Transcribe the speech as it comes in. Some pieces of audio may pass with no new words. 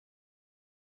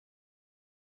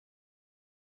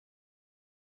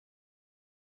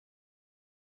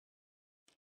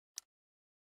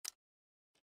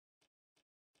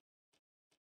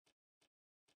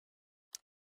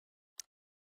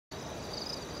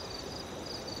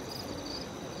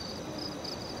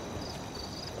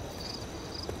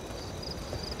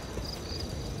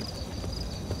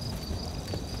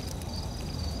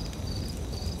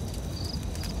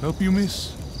Help you,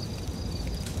 miss?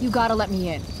 You gotta let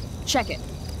me in. Check it.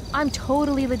 I'm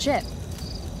totally legit.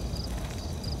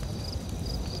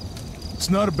 It's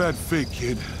not a bad fake,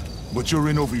 kid, but you're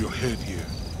in over your head here.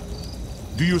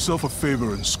 Do yourself a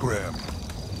favor and scram.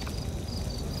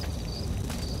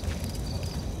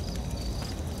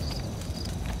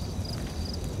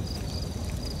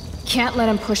 Can't let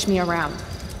him push me around.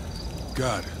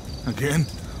 God, again?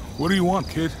 What do you want,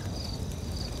 kid?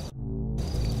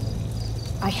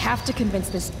 I have to convince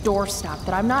this doorstop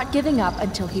that I'm not giving up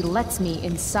until he lets me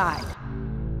inside.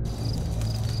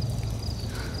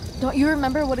 Don't you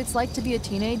remember what it's like to be a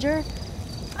teenager?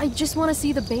 I just want to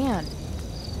see the band.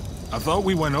 I thought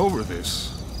we went over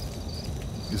this.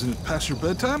 Isn't it past your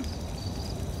bedtime?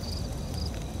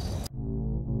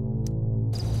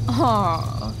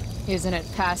 Aw, isn't it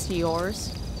past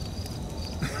yours?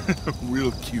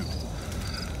 Real cute.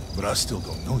 But I still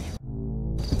don't know you.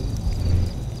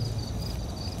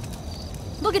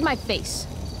 Look at my face.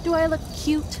 Do I look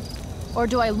cute? Or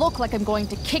do I look like I'm going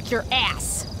to kick your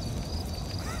ass?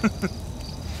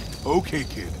 Okay,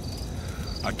 kid.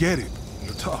 I get it.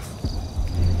 You're tough.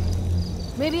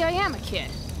 Maybe I am a kid.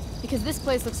 Because this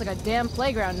place looks like a damn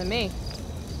playground to me.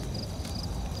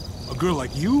 A girl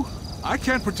like you? I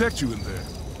can't protect you in there.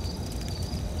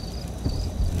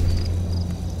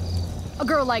 A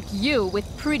girl like you with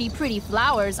pretty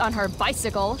flowers on her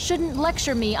bicycle shouldn't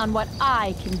lecture me on what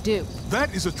I can do.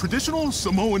 That is a traditional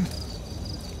Samoan...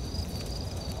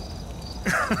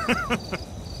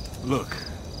 Look,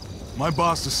 my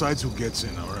boss decides who gets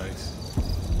in, all right?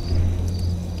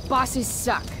 Bosses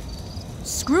suck.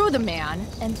 Screw the man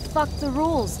and fuck the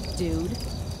rules, dude.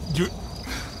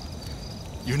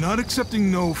 You're not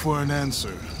accepting no for an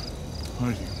answer, are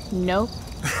you? Nope.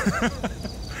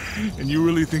 And you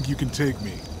really think you can take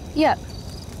me? Yep.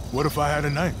 What if I had a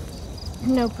knife?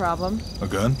 No problem. A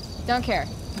gun? Don't care.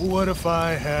 What if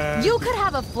I had... You could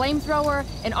have a flamethrower,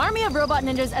 an army of robot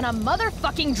ninjas, and a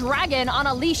motherfucking dragon on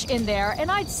a leash in there,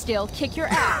 and I'd still kick your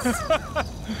ass.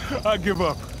 I give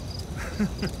up.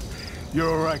 You're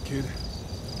all right, kid.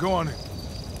 Go on in.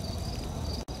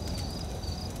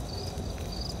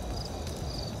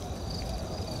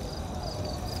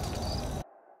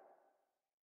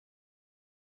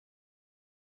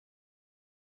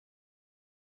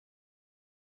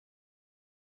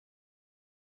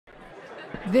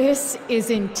 This is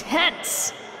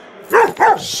intense.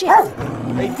 Shit.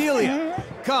 Hey, Delia,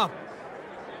 come.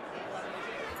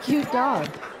 Cute dog.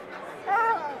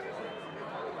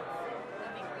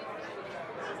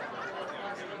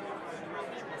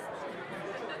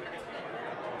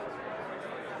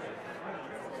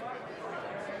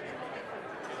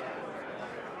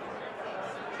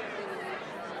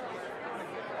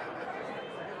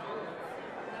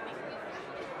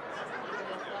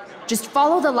 Just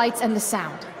follow the lights and the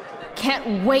sound.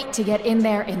 Can't wait to get in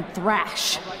there and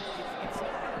thrash.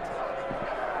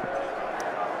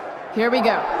 Here we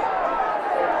go.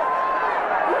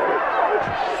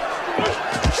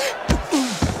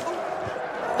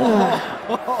 Ugh,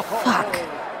 fuck.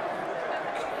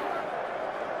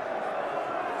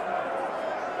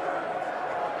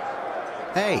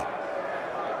 Hey,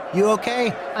 you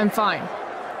okay? I'm fine.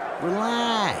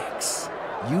 Relax.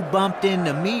 You bumped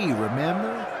into me,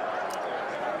 remember?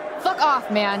 Fuck off,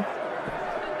 man.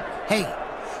 Hey,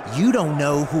 you don't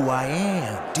know who I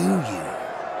am,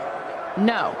 do you?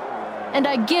 No. And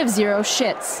I give zero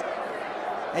shits.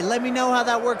 Hey, let me know how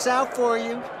that works out for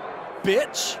you,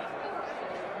 bitch.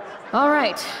 All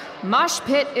right. Mosh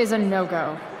pit is a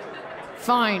no-go.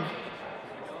 Fine.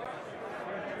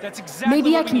 That's exactly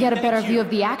Maybe I what can we get a need. better Thank view you. of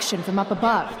the action from up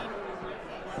above.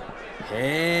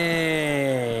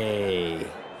 Hey.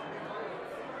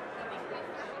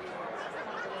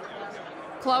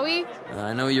 Chloe?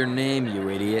 I know your name, you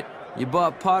idiot. You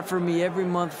bought pot for me every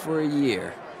month for a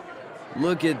year.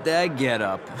 Look at that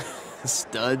getup.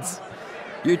 Studs.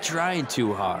 You're trying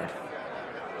too hard.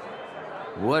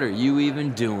 What are you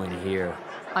even doing here?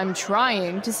 I'm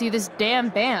trying to see this damn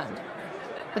band.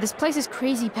 But this place is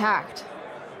crazy packed.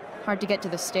 Hard to get to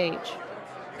the stage.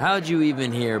 How'd you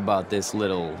even hear about this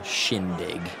little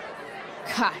shindig?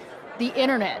 God, the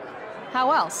internet. How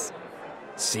else?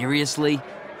 Seriously?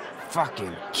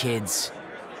 Fucking kids.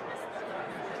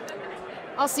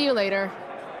 I'll see you later.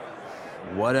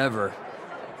 Whatever.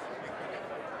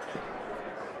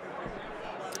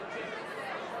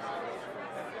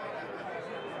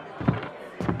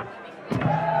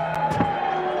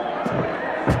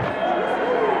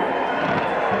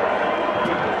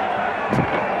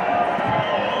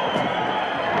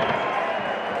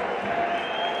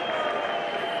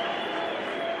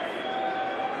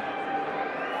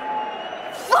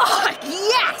 Fuck,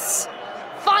 yes!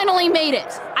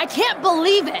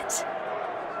 believe it!